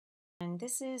everyone,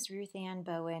 this is Ruthann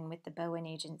Bowen with the Bowen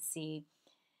Agency.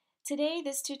 Today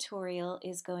this tutorial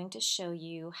is going to show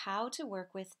you how to work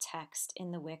with text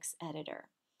in the Wix editor.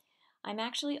 I'm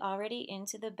actually already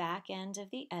into the back end of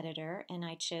the editor and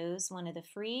I chose one of the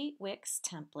free Wix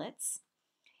templates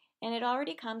and it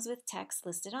already comes with text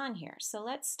listed on here. So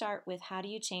let's start with how do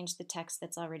you change the text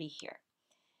that's already here.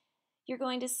 You're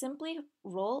going to simply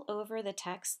roll over the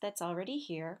text that's already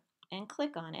here and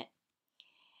click on it.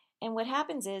 And what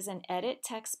happens is an Edit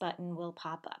Text button will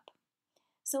pop up.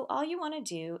 So all you want to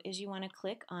do is you want to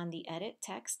click on the Edit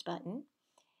Text button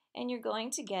and you're going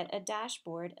to get a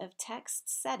dashboard of text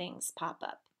settings pop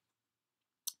up.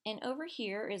 And over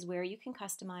here is where you can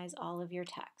customize all of your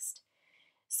text.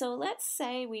 So let's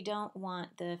say we don't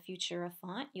want the Futura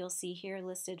font. You'll see here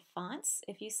listed fonts.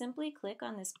 If you simply click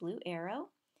on this blue arrow,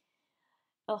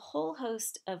 a whole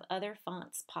host of other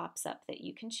fonts pops up that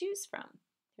you can choose from.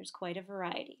 There's quite a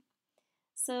variety.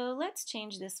 So let's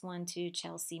change this one to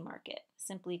Chelsea Market.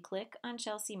 Simply click on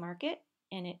Chelsea Market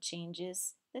and it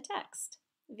changes the text.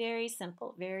 Very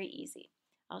simple, very easy.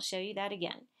 I'll show you that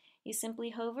again. You simply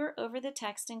hover over the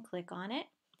text and click on it.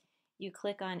 You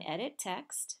click on Edit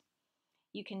Text.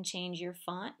 You can change your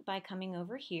font by coming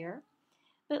over here.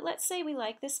 But let's say we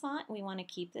like this font, we want to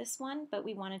keep this one, but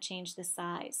we want to change the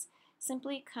size.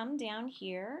 Simply come down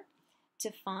here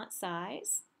to Font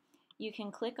Size. You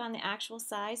can click on the actual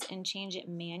size and change it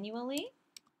manually,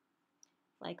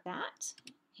 like that.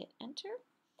 Hit Enter.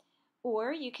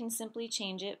 Or you can simply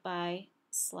change it by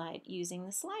using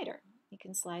the slider. You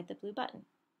can slide the blue button.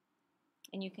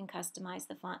 And you can customize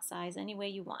the font size any way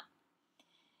you want.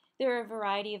 There are a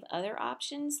variety of other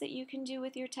options that you can do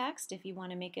with your text. If you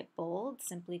want to make it bold,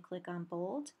 simply click on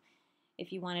Bold.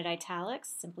 If you wanted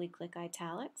italics, simply click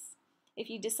Italics. If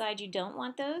you decide you don't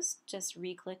want those, just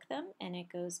re-click them and it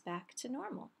goes back to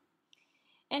normal.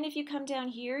 And if you come down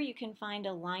here, you can find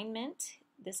alignment.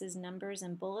 This is numbers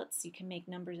and bullets. You can make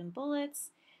numbers and bullets.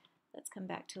 Let's come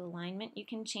back to alignment. You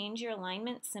can change your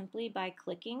alignment simply by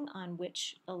clicking on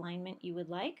which alignment you would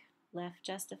like. Left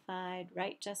justified,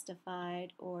 right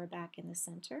justified, or back in the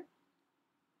center.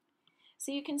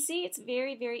 So you can see it's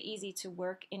very, very easy to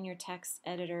work in your text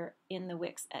editor in the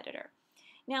Wix editor.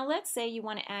 Now let's say you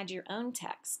want to add your own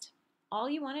text. All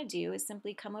you want to do is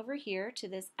simply come over here to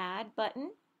this Add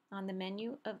button on the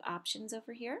menu of options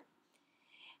over here.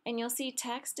 And you'll see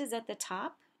text is at the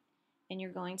top and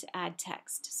you're going to add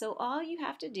text. So all you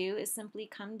have to do is simply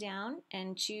come down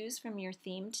and choose from your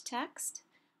themed text.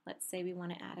 Let's say we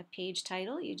want to add a page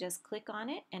title. You just click on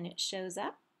it and it shows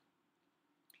up.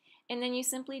 And then you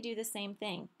simply do the same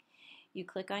thing. You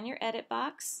click on your edit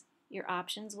box, your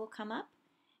options will come up,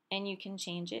 and you can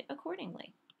change it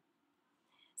accordingly.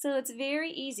 So it's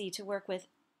very easy to work with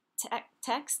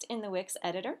text in the Wix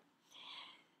editor.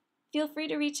 Feel free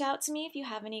to reach out to me if you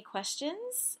have any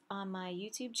questions on my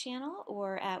YouTube channel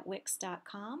or at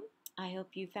wix.com. I hope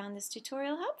you found this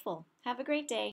tutorial helpful. Have a great day.